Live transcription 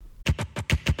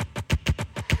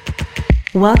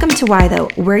Welcome to Why Though.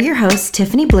 We're your hosts,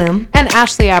 Tiffany Bloom and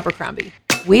Ashley Abercrombie.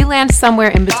 We land somewhere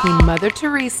in between Mother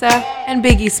Teresa and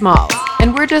Biggie Smalls,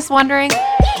 and we're just wondering,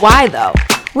 why though?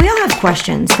 We all have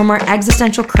questions, from our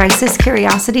existential crisis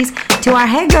curiosities to our,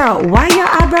 hey girl, why your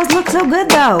eyebrows look so good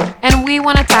though? And we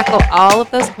want to tackle all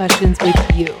of those questions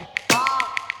with you.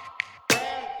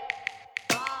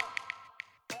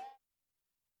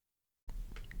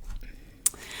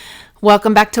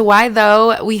 Welcome back to Why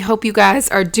Though. We hope you guys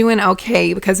are doing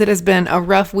okay because it has been a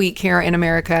rough week here in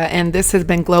America and this has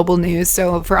been global news.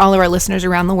 So for all of our listeners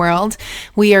around the world,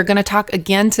 we are going to talk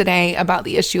again today about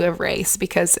the issue of race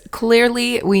because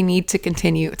clearly we need to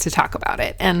continue to talk about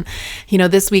it. And, you know,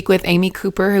 this week with Amy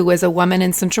Cooper, who is a woman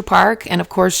in Central Park, and of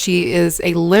course she is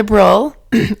a liberal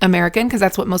American, because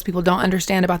that's what most people don't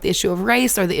understand about the issue of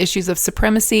race or the issues of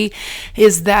supremacy,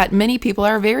 is that many people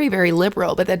are very, very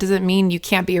liberal, but that doesn't mean you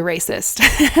can't be a racist.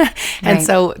 And Right.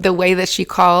 So the way that she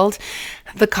called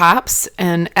the cops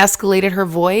and escalated her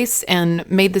voice and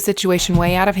made the situation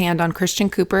way out of hand on Christian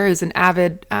Cooper, who's an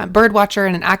avid bird watcher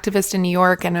and an activist in New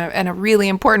York and a really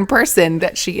important person,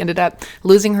 that she ended up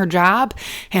losing her job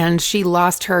and she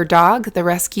lost her dog. The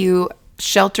rescue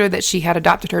shelter that she had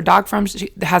adopted her dog from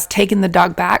has taken the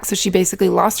dog back. So she basically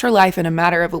lost her life in a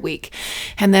matter of a week.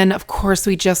 And then, of course,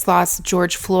 we just lost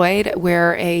George Floyd,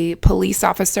 where a police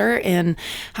officer in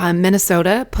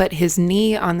Minnesota put his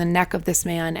knee on the neck of this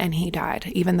man and he died,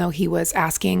 even though he was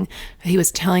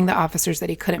telling the officers that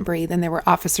he couldn't breathe. And there were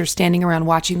officers standing around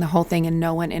watching the whole thing and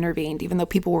no one intervened. Even though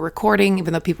people were recording,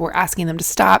 even though people were asking them to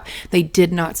stop, they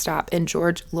did not stop. And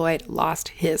George Floyd lost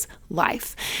his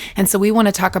life. And so we want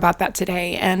to talk about that today.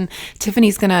 And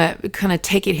Tiffany's going to kind of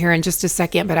take it here in just a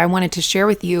second, but I wanted to share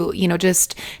with you, you know,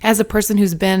 just as a person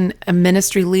who's been a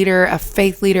ministry leader, a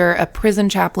faith leader, a prison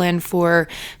chaplain for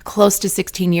close to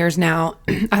 16 years now,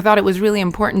 I thought it was really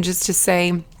important just to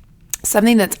say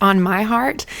something that's on my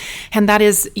heart. And that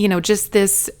is, you know, just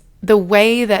the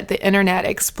way that the internet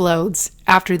explodes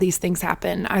after these things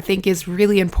happen, I think is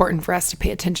really important for us to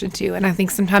pay attention to. And I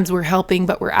think sometimes we're helping,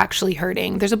 but we're actually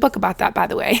hurting. There's a book about that, by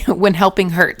the way, When Helping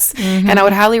Hurts. Mm-hmm. And I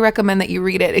would highly recommend that you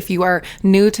read it if you are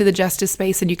new to the justice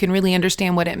space and you can really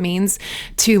understand what it means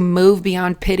to move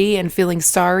beyond pity and feeling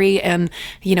sorry and,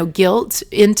 you know, guilt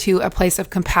into a place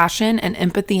of compassion and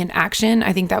empathy and action.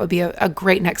 I think that would be a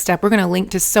great next step. We're going to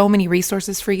link to so many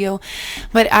resources for you.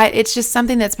 But it's just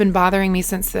something that's been bothering me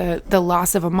since the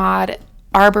loss of Ahmaud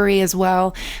Arbery as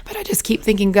well. But I just keep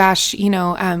thinking, gosh, you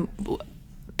know,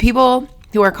 people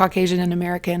who are Caucasian and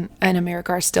American in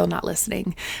America are still not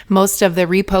listening. Most of the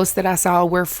reposts that I saw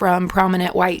were from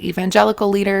prominent white evangelical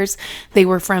leaders. They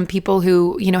were from people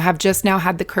who, you know, have just now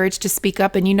had the courage to speak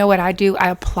up. And you know what I do? I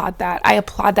applaud that.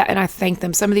 And I thank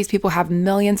them. Some of these people have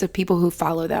millions of people who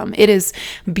follow them. It is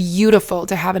beautiful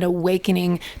to have an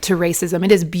awakening to racism.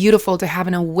 It is beautiful to have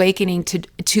an awakening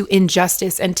to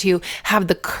injustice and to have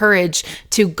the courage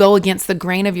to go against the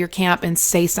grain of your camp and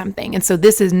say something. And so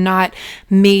this is not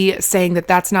me saying that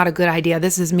that's not a good idea.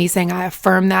 This is me saying I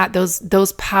affirm that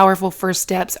those powerful first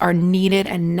steps are needed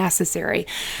and necessary.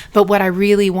 But what I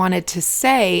really wanted to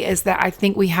say is that I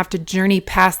think we have to journey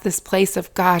past this place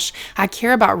of, gosh, I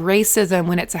care about racism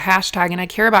when it's a hashtag, and I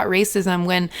care about racism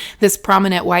when this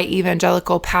prominent white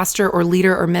evangelical pastor or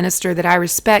leader or minister that I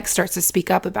respect starts to speak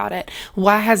up about it.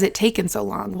 Why has it taken so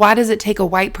long? Why does it take a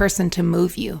white person to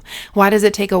move you? Why does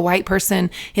it take a white person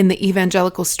in the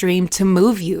evangelical stream to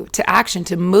move you to action,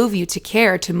 to move you to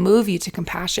care, to move you to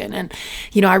compassion? And,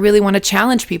 you know, I really want to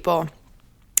challenge people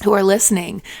who are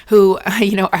listening, who,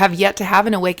 you know, have yet to have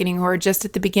an awakening or are just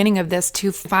at the beginning of this,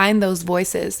 to find those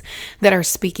voices that are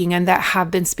speaking and that have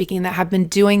been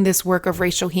doing this work of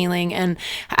racial healing and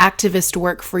activist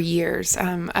work for years.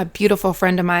 A beautiful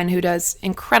friend of mine who does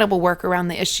incredible work around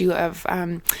the issue of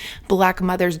Black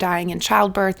mothers dying in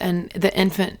childbirth and the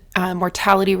infant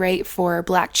mortality rate for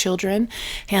Black children.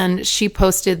 And she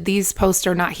posted, these posts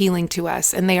are not healing to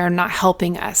us and they are not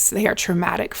helping us. They are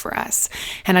traumatic for us.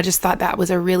 And I just thought that was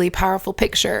a really powerful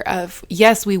picture of,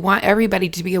 yes, we want everybody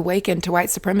to be awakened to white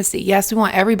supremacy. Yes, we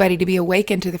want everybody to be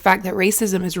awakened to the fact that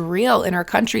racism is real in our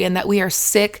country and that we are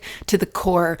sick to the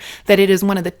core, that it is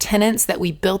one of the tenets that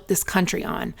we built this country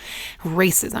on,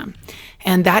 racism.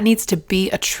 And that needs to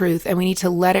be a truth, and we need to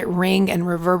let it ring and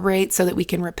reverberate so that we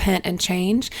can repent and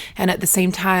change. And at the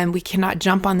same time, we cannot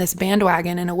jump on this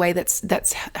bandwagon in a way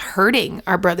that's hurting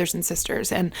our brothers and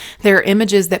sisters. And there are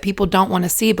images that people don't want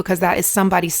to see because that is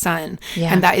somebody's son,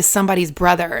 and that is somebody's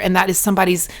brother, and that is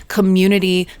somebody's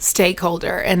community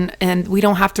stakeholder. And we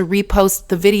don't have to repost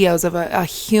the videos of a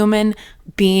human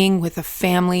being with a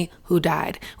family who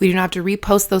died. We do not have to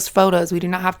repost those photos. We do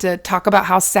not have to talk about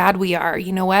how sad we are.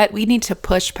 You know what? We need to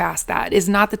push past that. It's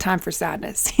not the time for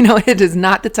sadness. It is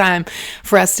not the time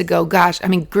for us to go, gosh, I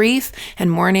mean, grief and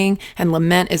mourning and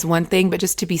lament is one thing, but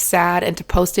just to be sad and to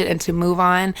post it and to move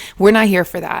on, we're not here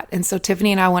for that. And so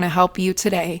Tiffany and I want to help you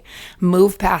today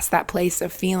move past that place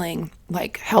of feeling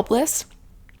like helpless,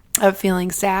 of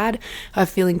feeling sad, of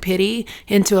feeling pity,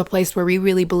 into a place where we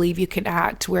really believe you can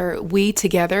act, where we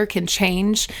together can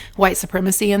change white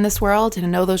supremacy in this world. And I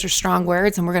know those are strong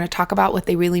words, and we're going to talk about what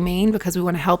they really mean because we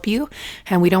want to help you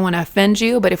and we don't want to offend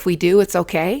you. But if we do, it's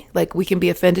okay. Like, we can be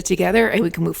offended together and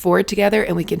we can move forward together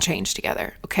and we can change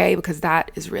together. Okay. Because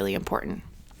that is really important.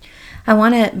 I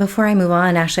want to, before I move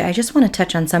on, Ashley, I just want to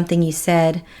touch on something you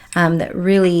said that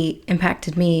really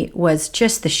impacted me, was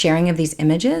just the sharing of these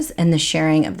images and the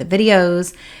sharing of the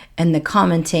videos and the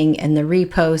commenting and the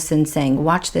reposts and saying,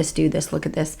 watch this, do this, look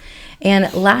at this.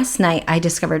 And last night I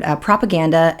discovered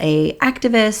Propaganda, a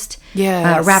activist,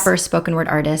 rapper, spoken word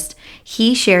artist.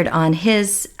 He shared on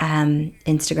his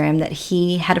Instagram that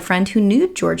he had a friend who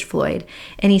knew George Floyd.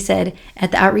 And he said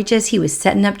at the outreaches, he was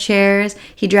setting up chairs.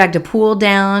 He dragged a pool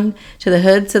down to the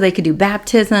hood so they could do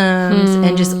baptisms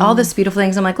and just all this beautiful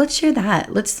things. I'm like, let's share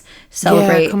that. Let's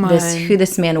celebrate who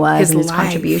this man was and his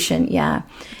contribution. Yeah.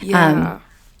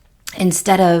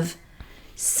 Instead of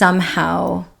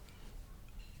somehow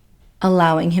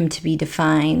allowing him to be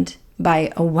defined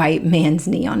by a white man's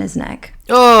knee on his neck.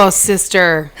 Oh,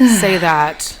 sister, say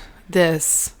that.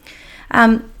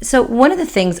 So one of the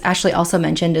things Ashley also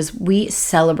mentioned is we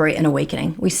celebrate an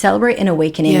awakening. We celebrate an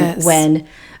awakening when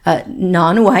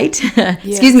non-white,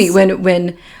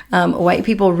 when white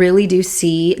people really do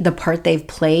see the part they've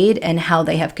played and how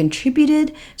they have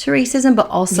contributed to racism, but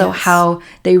also how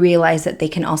they realize that they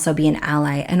can also be an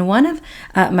ally. And one of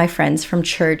my friends from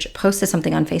church posted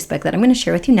something on Facebook that I'm going to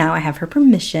share with you now. I have her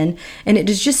permission, and it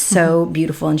is just so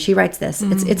beautiful. And she writes this.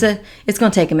 It's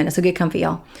going to take a minute, so get comfy,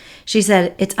 y'all. She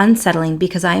said, "It's unsettling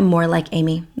because I am more like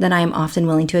Amy than I am often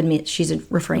willing to admit." She's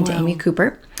referring to Amy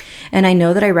Cooper. "And I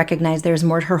know that I recognize there is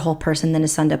more to her whole person than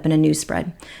is summed up in a news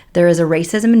spread. There is a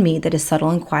racism in me that is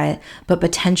subtle and quiet, but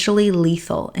potentially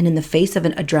lethal. And in the face of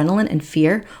an adrenaline and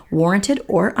fear, warranted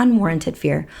or unwarranted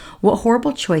fear, what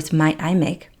horrible choice might I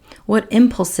make? What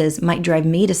impulses might drive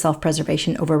me to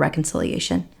self-preservation over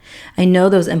reconciliation? I know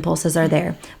those impulses are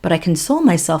there, but I console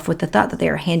myself with the thought that they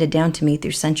are handed down to me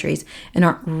through centuries and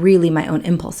aren't really my own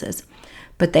impulses.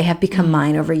 But they have become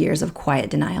mine over years of quiet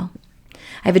denial.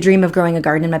 I have a dream of growing a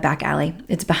garden in my back alley.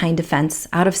 It's behind a fence,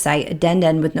 out of sight, a dead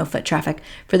end with no foot traffic.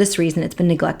 For this reason, it's been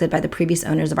neglected by the previous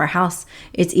owners of our house.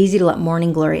 It's easy to let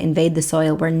morning glory invade the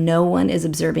soil where no one is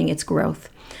observing its growth.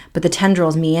 But the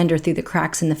tendrils meander through the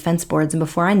cracks in the fence boards, and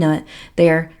before I know it, they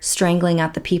are strangling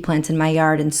out the pea plants in my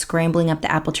yard and scrambling up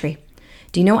the apple tree.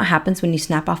 Do you know what happens when you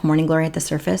snap off morning glory at the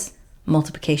surface?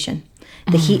 Multiplication.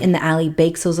 The heat in the alley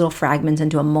bakes those little fragments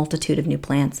into a multitude of new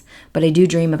plants. But I do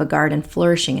dream of a garden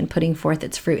flourishing and putting forth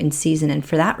its fruit in season, and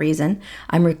for that reason,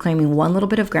 I'm reclaiming one little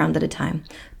bit of ground at a time,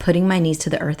 putting my knees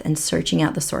to the earth and searching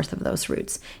out the source of those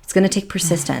roots. It's going to take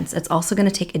persistence. It's also going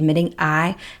to take admitting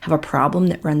I have a problem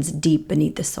that runs deep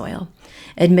beneath the soil.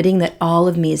 Admitting that all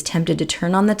of me is tempted to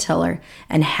turn on the tiller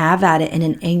and have at it in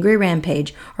an angry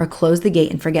rampage, or close the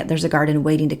gate and forget there's a garden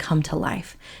waiting to come to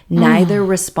life. Neither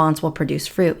response will produce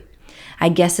fruit. I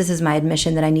guess this is my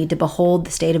admission that I need to behold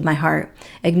the state of my heart,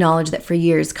 acknowledge that for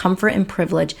years comfort and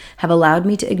privilege have allowed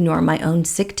me to ignore my own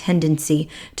sick tendency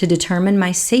to determine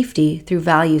my safety through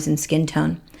values and skin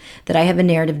tone, that I have a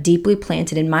narrative deeply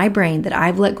planted in my brain that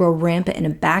I've let grow rampant in a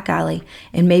back alley,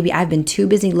 and maybe I've been too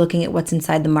busy looking at what's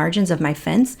inside the margins of my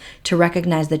fence to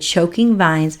recognize the choking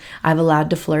vines I've allowed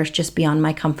to flourish just beyond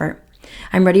my comfort.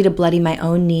 I'm ready to bloody my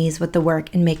own knees with the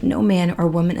work and make no man or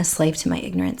woman a slave to my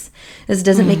ignorance. This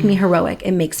doesn't make me heroic.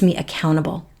 It makes me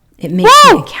accountable. It makes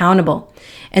me accountable.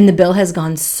 And the bill has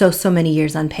gone so many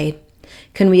years unpaid.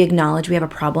 Can we acknowledge we have a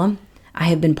problem? I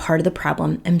have been part of the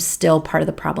problem. I'm still part of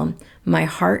the problem. My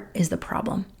heart is the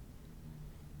problem.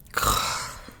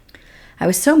 I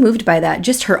was so moved by that.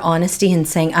 Just her honesty in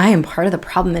saying I am part of the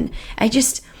problem. And I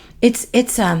just, it's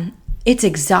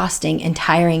exhausting and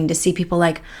tiring to see people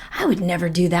like, I would never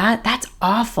do that. That's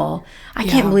awful. I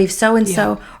can't believe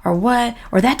so-and-so or what,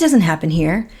 or that doesn't happen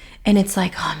here. And it's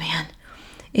like, oh man,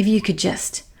 if you could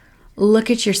just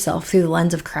look at yourself through the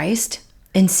lens of Christ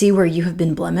and see where you have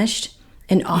been blemished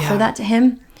and offer that to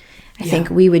him, I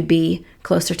think we would be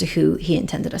closer to who he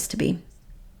intended us to be.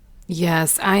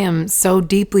 Yes, I am so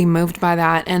deeply moved by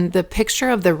that. And the picture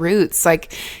of the roots,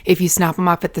 like if you snap them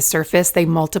off at the surface, they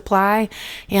multiply.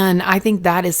 And I think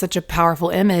that is such a powerful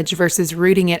image versus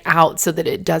rooting it out so that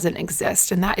it doesn't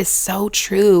exist. And that is so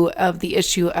true of the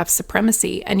issue of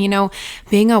supremacy. And,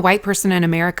 being a white person in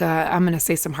America, I'm going to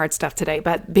say some hard stuff today,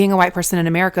 but being a white person in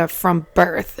America from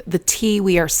birth, the tea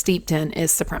we are steeped in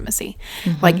is supremacy.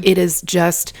 Mm-hmm. Like it is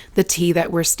just the tea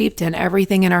that we're steeped in.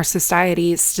 Everything in our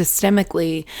society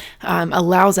systemically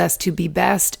allows us to be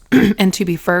best and to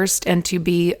be first and to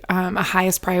be a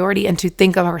highest priority and to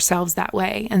think of ourselves that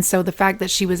way. And so the fact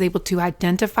that she was able to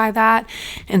identify that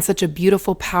in such a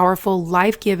beautiful, powerful,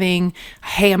 life-giving,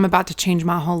 hey, I'm about to change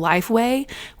my whole life way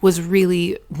was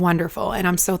really wonderful. And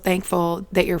I'm so thankful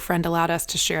that your friend allowed us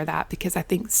to share that, because I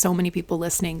think so many people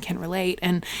listening can relate.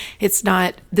 And this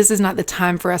is not the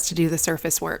time for us to do the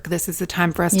surface work. This is the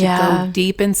time for us to go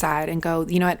deep inside and go,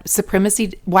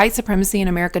 white supremacy in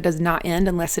America does not end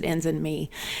unless it ends in me.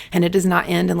 And it does not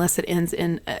end unless it ends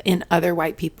in other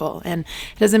white people. And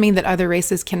it doesn't mean that other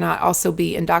races cannot also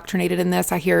be indoctrinated in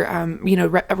this. I hear,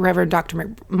 Reverend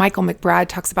Dr. Michael McBride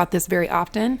talks about this very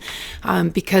often,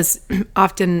 because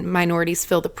often minorities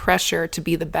feel the pressure to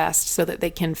be the best so that they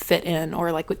can fit in,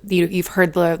 or like you've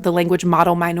heard the language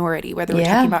model minority, whether we're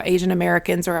talking about Asian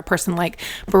Americans or a person like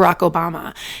Barack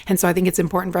Obama. And so I think it's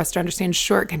important for us to understand,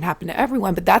 sure, it can happen to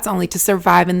everyone, but that's only to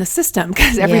survive in the system,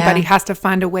 because everybody has to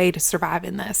find a way to survive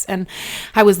in this. And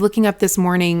I was looking up this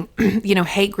morning,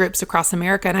 hate groups across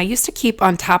America, and I used to keep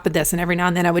on top of this, and every now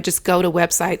and then I would just go to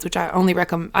websites, which I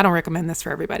don't recommend this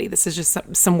for everybody. This is just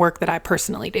some work that I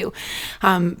personally do.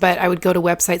 But I would go to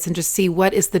websites and just see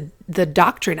what is the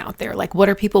doctrine out there. Like, what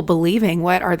are people believing?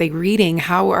 What are they reading?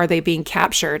 How are they being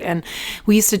captured? And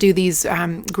we used to do these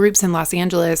groups in Los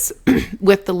Angeles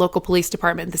with the local police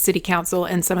department, the city council,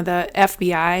 and some of the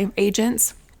FBI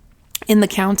agents in the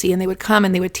county, and they would come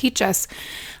and they would teach us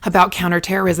about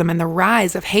counterterrorism and the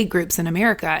rise of hate groups in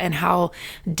America, and how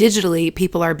digitally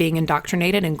people are being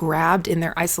indoctrinated and grabbed in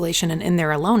their isolation and in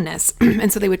their aloneness.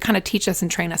 And so they would kind of teach us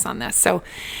and train us on this. So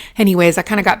anyways, I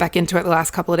kind of got back into it the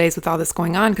last couple of days with all this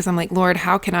going on, because I'm like, Lord,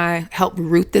 how can I help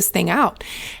root this thing out?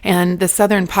 And the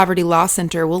Southern Poverty Law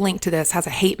Center, we'll link to this, has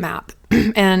a hate map.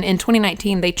 And in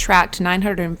 2019, they tracked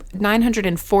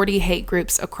 940 hate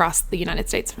groups across the United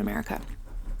States of America.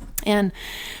 And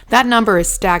that number is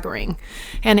staggering.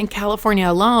 And in California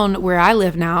alone, where I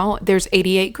live now, there's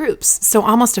 88 groups. So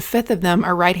almost a fifth of them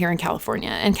are right here in California.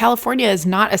 And California is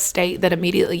not a state that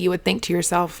immediately you would think to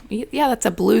yourself, yeah, that's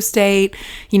a blue state.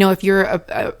 If you're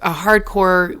a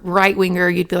hardcore right-winger,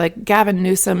 you'd be like, Gavin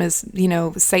Newsom is,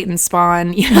 Satan's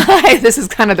spawn. This is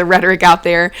kind of the rhetoric out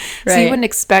there. Right. So you wouldn't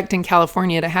expect in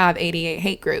California to have 88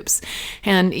 hate groups.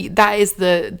 And that is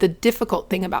the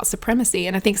difficult thing about supremacy.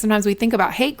 And I think sometimes we think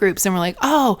about hate groups and we're like,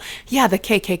 oh, yeah, the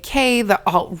KKK, the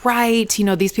alt-right,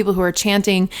 these people who are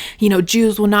chanting,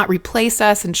 Jews will not replace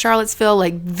us in Charlottesville.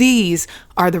 Like, these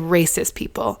are the racist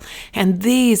people. And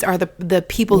these are the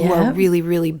people who are really,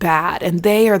 really bad. And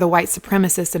they are the white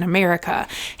supremacists in America.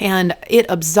 And it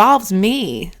absolves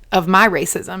me of my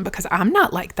racism, because I'm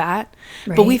not like that.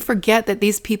 Right. But we forget that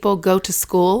these people go to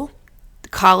school,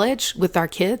 college with our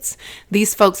kids.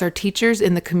 These folks are teachers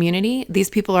in the community. These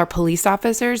people are police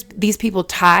officers. These people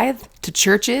tithe to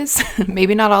churches.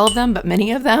 Maybe not all of them, but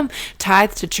many of them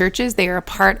tithe to churches. They are a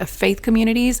part of faith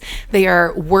communities. They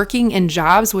are working in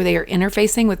jobs where they are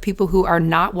interfacing with people who are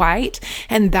not white.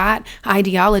 And that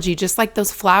ideology, just like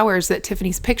those flowers that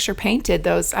Tiffany's picture painted,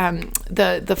 those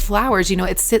the flowers,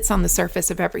 it sits on the surface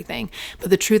of everything.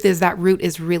 But the truth is that root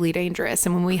is really dangerous.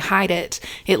 And when we hide it,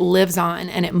 it lives on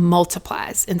and it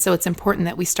multiplies. And so it's important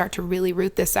that we start to really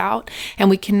root this out. And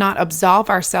we cannot absolve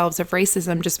ourselves of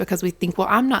racism just because we think, well,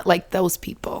 I'm not like those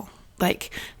people.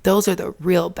 Like, those are the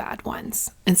real bad ones.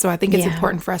 And so I think it's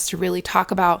important for us to really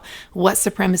talk about what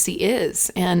supremacy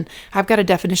is. And I've got a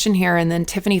definition here, and then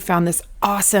Tiffany found this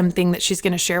awesome thing that she's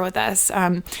going to share with us.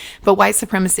 But white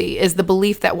supremacy is the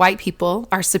belief that white people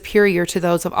are superior to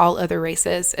those of all other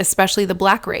races, especially the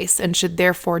Black race, and should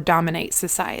therefore dominate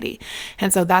society.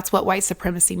 And so that's what white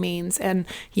supremacy means. And,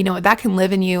 that can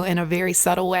live in you in a very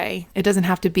subtle way. It doesn't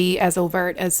have to be as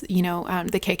overt as,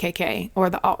 the KKK or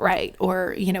the alt-right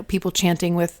or, people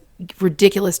chanting with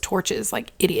ridiculous torches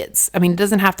like idiots. I mean, it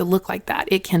doesn't have to look like that.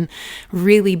 It can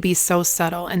really be so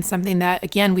subtle, and something that,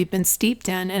 again, we've been steeped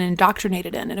in and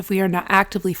indoctrinated in. And if we are not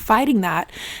actively fighting that,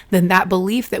 then that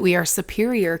belief that we are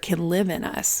superior can live in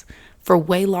us. for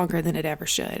way longer than it ever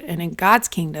should. And in God's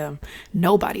kingdom,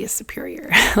 nobody is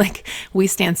superior. Like, we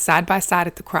stand side by side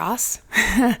at the cross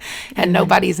and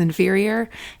nobody is inferior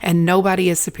and nobody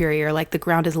is superior. Like, the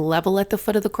ground is level at the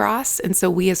foot of the cross. And so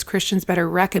we as Christians better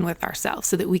reckon with ourselves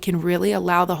so that we can really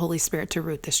allow the Holy Spirit to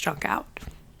root this junk out.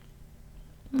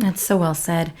 That's so well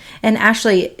said. And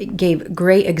Ashley gave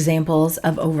great examples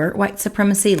of overt white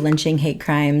supremacy, lynching, hate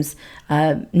crimes,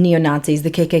 neo-Nazis,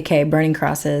 the KKK, burning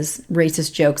crosses,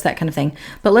 racist jokes, that kind of thing.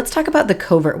 But let's talk about the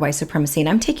covert white supremacy. And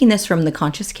I'm taking this from The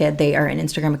Conscious Kid. They are an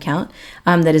Instagram account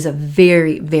that is a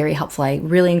very, very helpful. I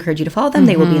really encourage you to follow them.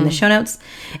 They will be in the show notes.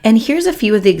 And here's a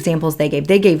few of the examples they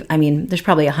gave. I mean, there's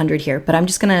probably 100 here, but I'm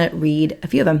just going to read a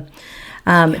few of them.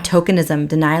 Tokenism,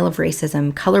 denial of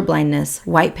racism, colorblindness,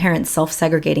 white parents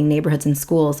self-segregating neighborhoods and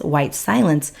schools, white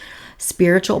silence,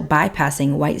 spiritual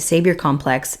bypassing, white savior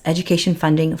complex, education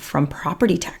funding from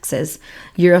property taxes,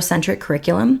 Eurocentric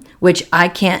curriculum, which I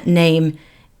can't name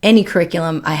any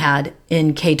curriculum I had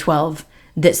in K-12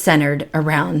 that centered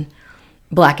around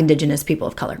Black, Indigenous, people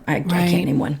of color. I can't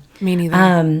name one. Me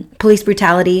neither. Police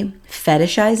brutality,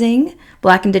 fetishizing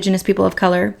Black, Indigenous, people of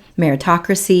color,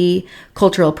 meritocracy,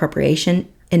 cultural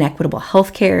appropriation, inequitable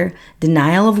healthcare,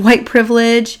 denial of white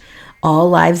privilege, all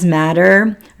lives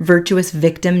matter, virtuous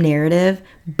victim narrative,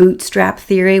 bootstrap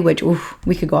theory, which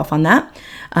we could go off on that.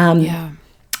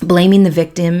 Blaming the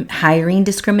victim, hiring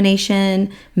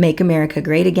discrimination, make America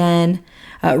great again,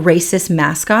 racist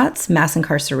mascots, mass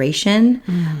incarceration,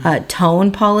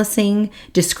 tone policing,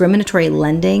 discriminatory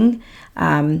lending,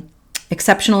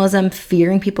 exceptionalism,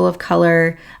 fearing people of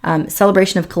color,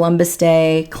 celebration of Columbus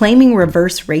Day, claiming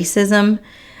reverse racism,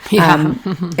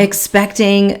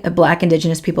 expecting Black,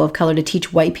 Indigenous, people of color to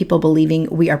teach white people believing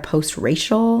we are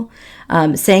post-racial,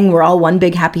 saying we're all one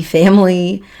big happy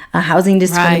family, housing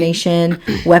discrimination,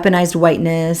 weaponized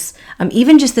whiteness,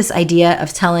 even just this idea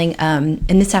of telling, and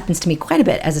this happens to me quite a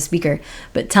bit as a speaker,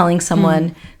 but telling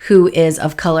someone who is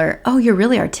of color, oh, you're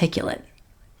really articulate.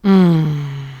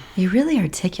 You're really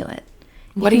articulate.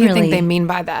 What do you think they mean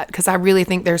by that? Because I really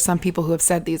think there's some people who have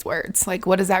said these words. Like,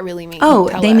 what does that really mean? Oh,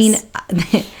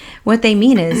 what they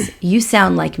mean is, you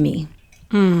sound like me.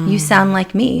 You sound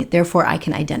like me. Therefore, I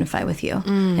can identify with you.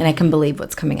 And I can believe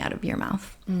what's coming out of your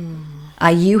mouth.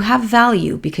 You have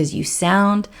value because you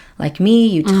sound like me.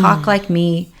 You talk like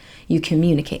me. You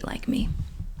communicate like me.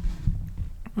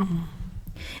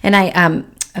 And I,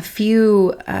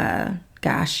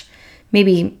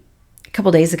 maybe a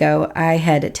couple days ago, I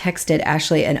had texted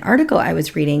Ashley an article I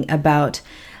was reading about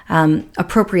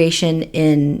appropriation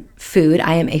in food.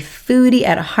 I am a foodie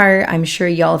at heart. I'm sure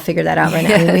y'all have figured that out right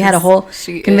now. I mean, we had a whole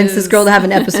convince this girl to have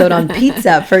an episode on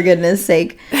pizza, for goodness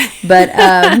sake. But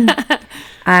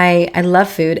I love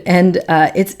food, and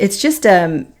it's just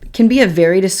can be a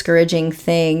very discouraging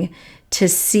thing to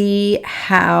see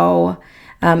how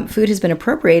food has been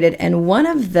appropriated. And one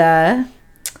of the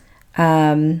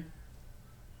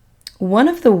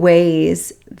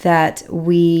ways that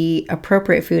we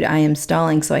appropriate food, I am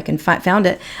stalling so I can found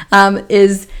it,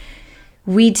 is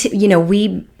we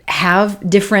have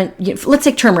different, let's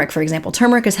take turmeric, for example.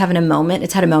 Turmeric is having a moment.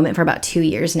 It's had a moment for about 2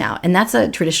 years now. And that's a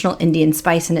traditional Indian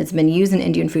spice, and it's been used in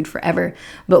Indian food forever.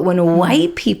 But when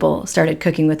white people started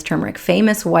cooking with turmeric,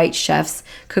 famous white chefs,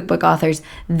 cookbook authors,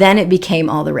 then it became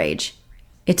all the rage.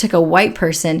 It took a white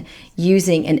person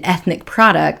using an ethnic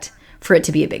product for it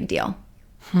to be a big deal.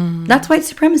 That's white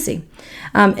supremacy.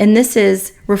 And this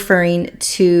is referring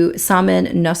to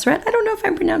Samin Nosrat. I don't know if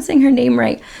I'm pronouncing her name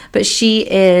right, but she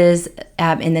is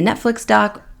in the Netflix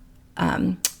doc,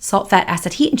 Salt, Fat,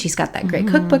 Acid, Heat, and she's got that great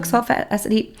cookbook, Salt, Fat,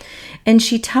 Acid, Heat. And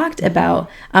she talked about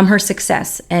her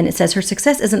success. And it says her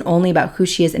success isn't only about who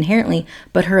she is inherently,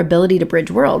 but her ability to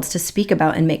bridge worlds, to speak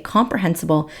about and make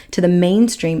comprehensible to the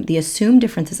mainstream the assumed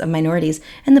differences of minorities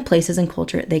and the places and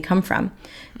culture they come from.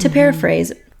 To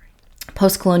paraphrase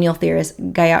post-colonial theorist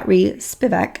Gayatri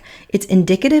Spivak, it's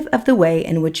indicative of the way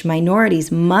in which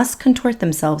minorities must contort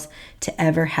themselves to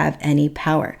ever have any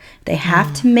power. They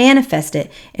have to manifest it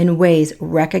in ways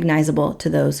recognizable to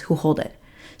those who hold it.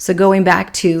 So going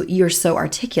back to, you're so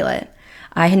articulate,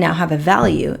 I now have a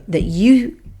value that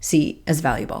you see as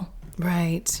valuable.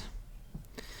 Right.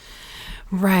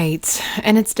 Right.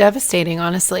 And it's devastating,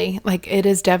 honestly. Like, it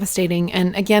is devastating.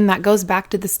 And again, that goes back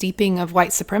to the steeping of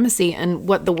white supremacy and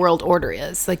what the world order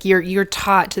is. Like, you're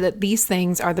taught that these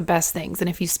things are the best things. And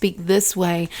if you speak this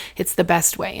way, it's the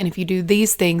best way. And if you do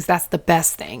these things, that's the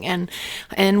best thing. And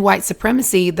in white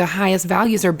supremacy, the highest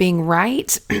values are being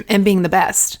right and being the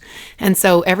best. And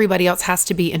so everybody else has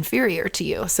to be inferior to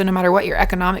you. So no matter what your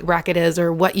economic bracket is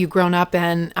or what you've grown up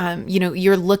in,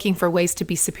 you're looking for ways to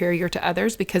be superior to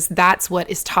others, because that's what what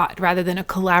is taught, rather than a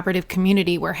collaborative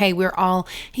community where, hey, we're all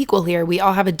equal here. We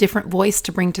all have a different voice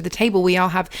to bring to the table. We all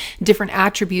have different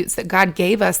attributes that God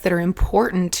gave us that are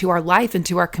important to our life and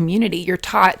to our community. You're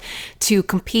taught to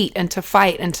compete and to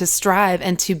fight and to strive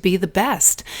and to be the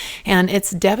best. And it's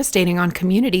devastating on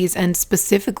communities, and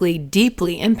specifically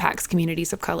deeply impacts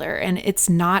communities of color. And it's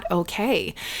not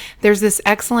okay. There's this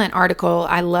excellent article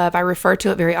I love. I refer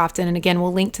to it very often. And again,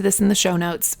 we'll link to this in the show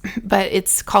notes, but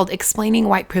it's called Explaining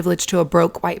White Privilege to a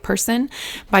Broke White Person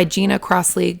by Gina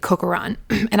Crossley Corcoran.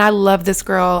 And I love this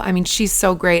girl. I mean, she's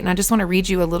so great. And I just want to read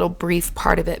you a little brief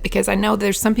part of it, because I know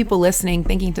there's some people listening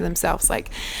thinking to themselves, like,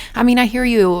 I mean, I hear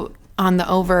you on the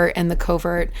overt and the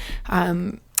covert,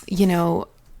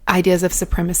 ideas of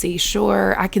supremacy.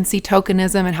 Sure, I can see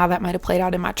tokenism and how that might have played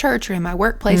out in my church or in my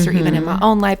workplace or even in my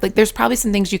own life. Like, there's probably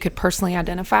some things you could personally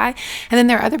identify. And then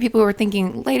there are other people who are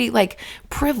thinking, lady, like,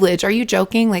 privilege, are you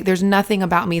joking? Like, there's nothing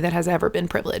about me that has ever been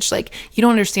privileged. Like, you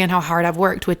don't understand how hard I've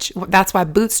worked, which that's why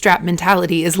bootstrap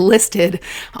mentality is listed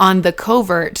on the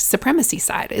covert supremacy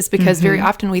side, is because very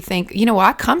often we think, well,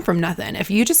 I come from nothing.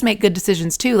 If you just make good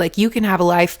decisions too, like, you can have a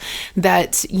life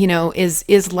that,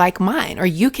 is like mine, or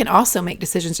you can also make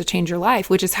decisions to change your life,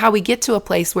 which is how we get to a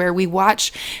place where we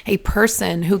watch a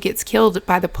person who gets killed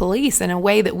by the police in a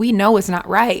way that we know is not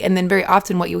right. And then very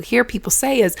often what you'll hear people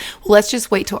say is, well, let's just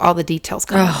wait till all the details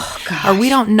come out. Or we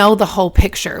don't know the whole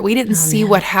picture. We didn't see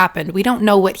what happened. We don't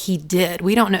know what he did.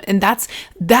 We don't know. And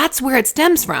that's where it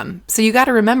stems from. So you got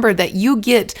to remember that you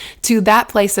get to that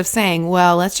place of saying,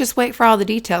 well, let's just wait for all the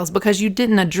details, because you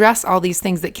didn't address all these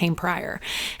things that came prior.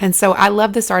 And so I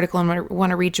love this article, and I want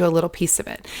to read you a little piece of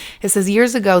it. It says,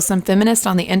 years ago, some feminist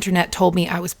on the internet told me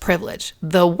I was privileged.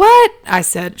 The what? I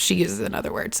said. She uses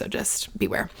another word, so just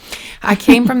beware. I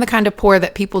came from the kind of poor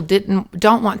that people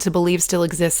don't want to believe still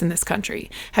exists in this country.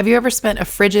 Have you ever spent a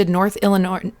frigid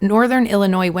northern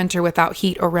Illinois winter without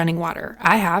heat or running water?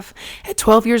 I have. At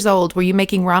 12 years old, were you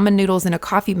making ramen noodles in a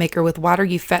coffee maker with water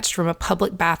you fetched from a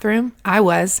public bathroom? I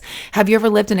was. Have you ever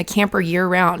lived in a camper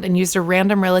year-round and used a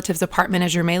random relative's apartment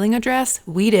as your mailing address?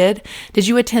 We did. Did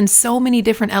you attend so many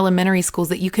different elementary schools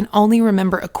that you can only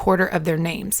remember a quarter of their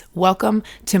names? Welcome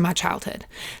to my childhood.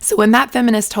 So when that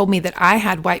feminist told me that I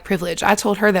had white privilege, I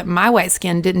told her that my white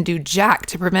skin didn't do jack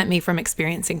to prevent me from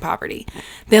experiencing poverty.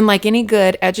 Then, like any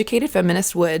good, educated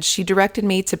feminist would, she directed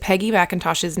me to Peggy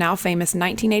McIntosh's now famous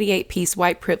 1988 piece,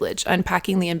 White Privilege,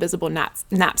 Unpacking the Invisible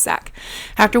Knapsack.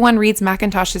 After one reads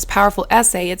McIntosh's powerful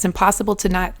essay, it's impossible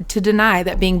to deny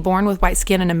that being born with white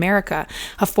skin in America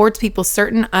affords people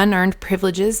certain unearned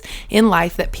privileges in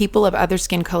life that people of other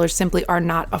skin colors simply are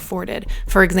not afforded.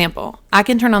 For example, I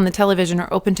can turn on the television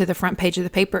or open to the front page of the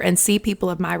paper and see people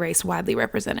of my race widely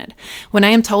represented. When I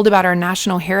am told about our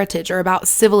national heritage or about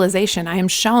civilization, I am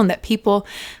shown that people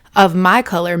of my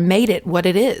color made it what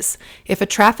it is. If a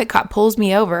traffic cop pulls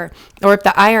me over, or if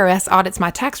the IRS audits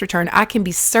my tax return, I can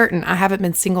be certain I haven't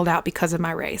been singled out because of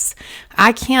my race.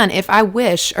 I can, if I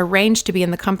wish, arrange to be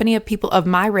in the company of people of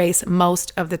my race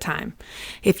most of the time.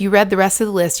 If you read the rest of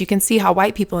the list, you can see how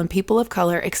white people and people of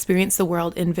color experience the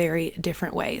world in very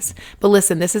different ways. But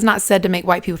listen, this is not said to make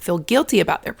white people feel guilty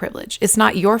about their privilege. It's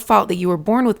not your fault that you were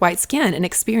born with white skin and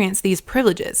experienced these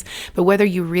privileges. But whether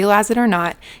you realize it or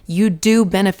not, you do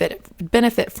benefit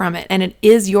from it, and it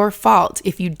is your fault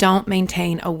if you don't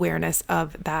maintain awareness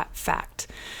of that fact.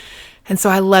 And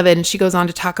so I love it. And she goes on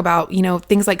to talk about,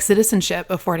 things like citizenship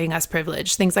affording us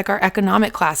privilege, things like our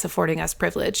economic class affording us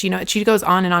privilege. She goes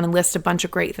on and lists a bunch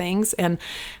of great things. And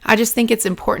I just think it's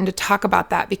important to talk about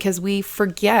that, because we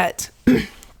forget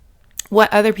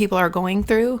what other people are going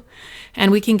through,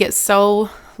 and we can get so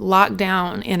locked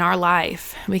down in our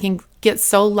life. We can get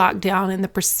so locked down in the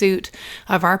pursuit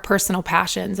of our personal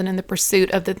passions and in the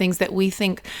pursuit of the things that we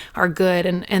think are good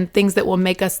and things that will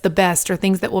make us the best, or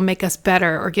things that will make us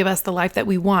better or give us the life that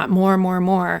we want more and more and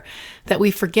more, that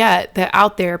we forget that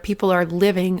out there people are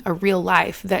living a real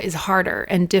life that is harder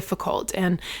and difficult,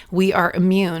 and we are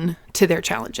immune to their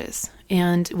challenges.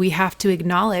 And we have to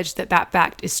acknowledge that that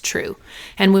fact is true.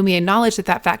 And when we acknowledge that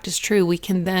that fact is true, we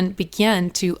can then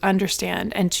begin to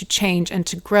understand and to change and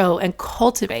to grow and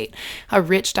cultivate a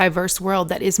rich, diverse world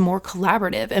that is more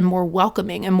collaborative and more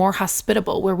welcoming and more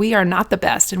hospitable, where we are not the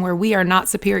best and where we are not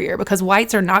superior, because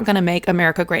whites are not going to make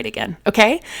America great again.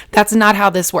 Okay? That's not how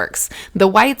this works. The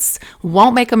whites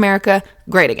won't make America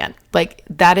great again. Like,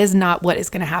 that is not what is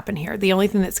going to happen here. The only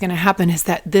thing that's going to happen is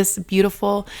that this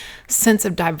beautiful sense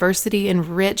of diversity and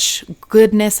rich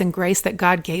goodness and grace that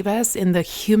God gave us in the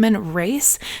human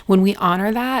race, when we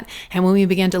honor that and when we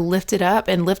begin to lift it up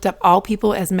and lift up all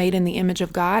people as made in the image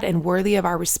of God and worthy of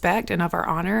our respect and of our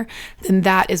honor, then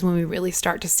that is when we really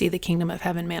start to see the kingdom of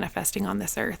heaven manifesting on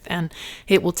this earth. And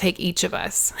it will take each of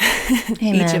us,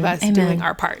 Amen. doing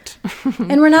our part.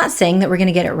 And we're not saying that we're going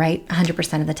to get it right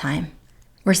 100% of the time.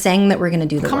 We're saying that we're going to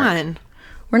do the work. Come on.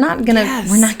 We're not going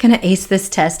to ace this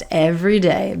test every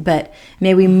day, but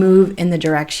may we move in the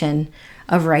direction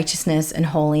of righteousness and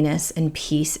holiness and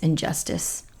peace and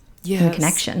justice and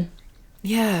connection.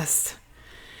 Yes.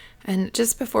 And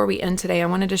just before we end today, I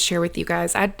wanted to share with you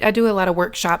guys, I do a lot of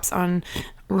workshops on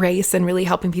race and really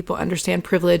helping people understand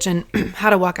privilege and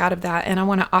how to walk out of that. And I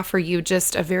want to offer you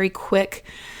just a very quick,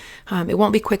 it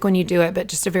won't be quick when you do it, but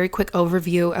just a very quick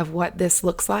overview of what this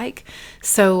looks like.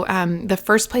 So the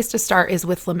first place to start is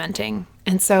with lamenting.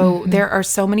 And so there are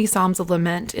so many Psalms of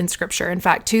lament in Scripture. In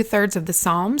fact, 2/3 of the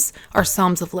Psalms are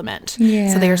Psalms of lament.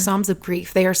 Yeah. So they are Psalms of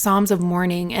grief. They are Psalms of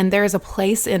mourning. And there is a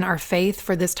place in our faith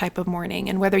for this type of mourning.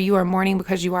 And whether you are mourning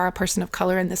because you are a person of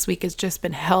color and this week has just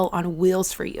been hell on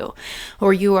wheels for you,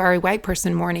 or you are a white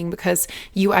person mourning because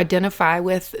you identify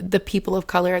with the people of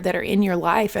color that are in your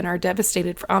life and are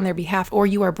devastated on their behalf, or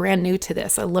you are brand new to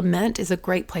this, a lament is a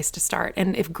great place to start.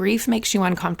 And if grief makes you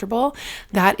uncomfortable,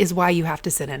 that is why you have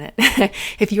to sit in it.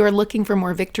 If you are looking for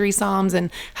more victory psalms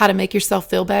and how to make yourself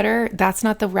feel better, that's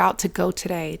not the route to go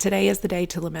today. Today is the day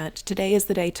to lament. Today is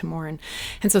the day to mourn.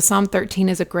 And so Psalm 13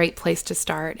 is a great place to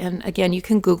start. And again, you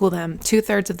can Google them.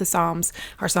 2/3 of the Psalms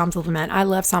are Psalms of lament. I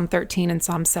love Psalm 13 and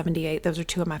Psalm 78. Those are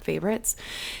two of my favorites.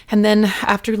 And then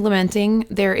after lamenting,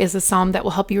 there is a psalm that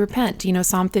will help you repent. You know,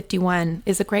 Psalm 51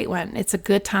 is a great one. It's a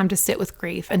good time to sit with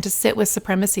grief and to sit with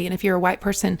supremacy. And if you're a white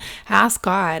person, ask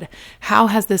God, how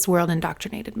has this world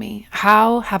indoctrinated me?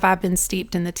 How have I been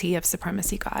steeped in the tea of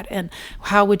supremacy, God? And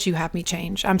how would you have me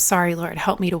change? I'm sorry, Lord,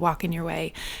 help me to walk in your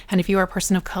way. And if you are a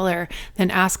person of color,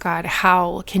 then ask God,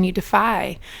 how can you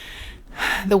defy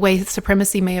the way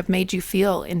supremacy may have made you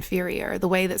feel inferior, the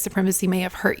way that supremacy may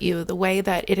have hurt you, the way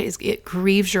that it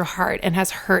grieves your heart and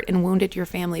has hurt and wounded your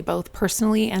family, both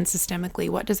personally and systemically?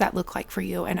 What does that look like for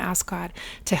you? And ask God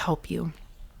to help you.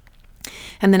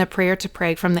 And then a prayer to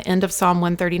pray from the end of Psalm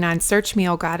 139. Search me,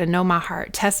 O God, and know my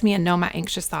heart. Test me and know my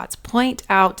anxious thoughts. Point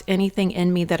out anything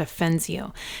in me that offends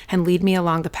you and lead me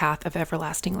along the path of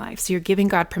everlasting life. So you're giving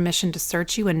God permission to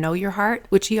search you and know your heart,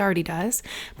 which he already does.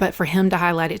 But for him to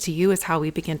highlight it to you is how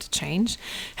we begin to change.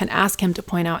 And ask him to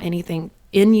point out anything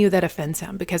in you that offends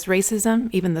him, because racism,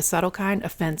 even the subtle kind,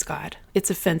 offends God. It's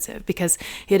offensive because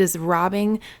it is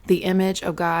robbing the image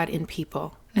of God in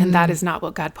people. And that is not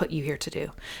what God put you here to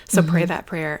do. So pray that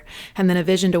prayer. And then a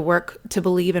vision to work, to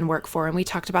believe and work for. And we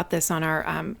talked about this on our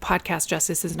podcast,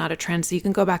 Justice is Not a Trend. So you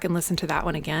can go back and listen to that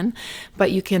one again.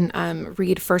 But you can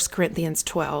read 1 Corinthians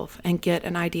 12 and get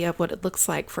an idea of what it looks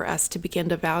like for us to begin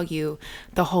to value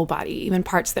the whole body, even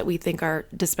parts that we think are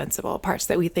dispensable, parts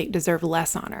that we think deserve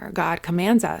less honor. God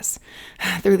commands us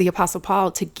through the Apostle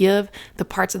Paul to give the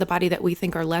parts of the body that we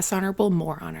think are less honorable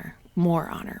more honor. More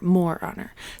honor, more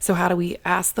honor. So how do we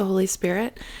ask the Holy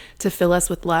Spirit to fill us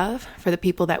with love for the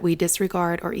people that we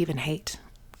disregard or even hate?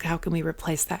 How can we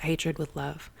replace that hatred with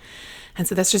love? And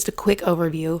so that's just a quick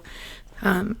overview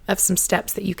of some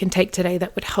steps that you can take today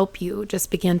that would help you just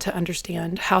begin to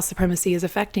understand how supremacy is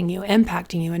affecting you,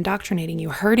 impacting you, indoctrinating you,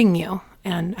 hurting you,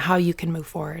 and how you can move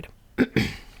forward.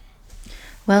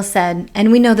 Well said.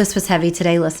 And we know this was heavy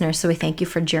today, listeners, so we thank you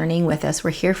for journeying with us.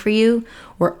 We're here for you.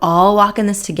 We're all walking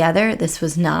this together. This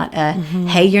was not a,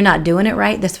 hey, you're not doing it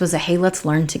right. This was a, hey, let's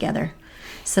learn together.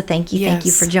 So thank you. Yes. Thank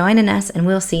you for joining us, and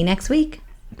we'll see you next week.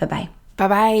 Bye-bye.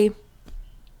 Bye-bye.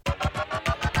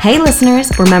 Hey,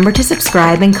 listeners, remember to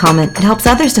subscribe and comment. It helps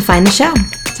others to find the show.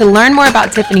 To learn more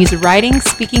about Tiffany's writing,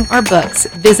 speaking, or books,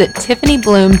 visit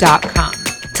TiffanyBloom.com.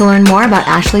 To learn more about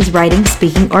Ashley's writing,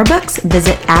 speaking, or books,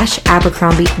 visit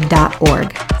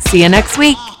ashabercrombie.org. See you next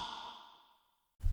week.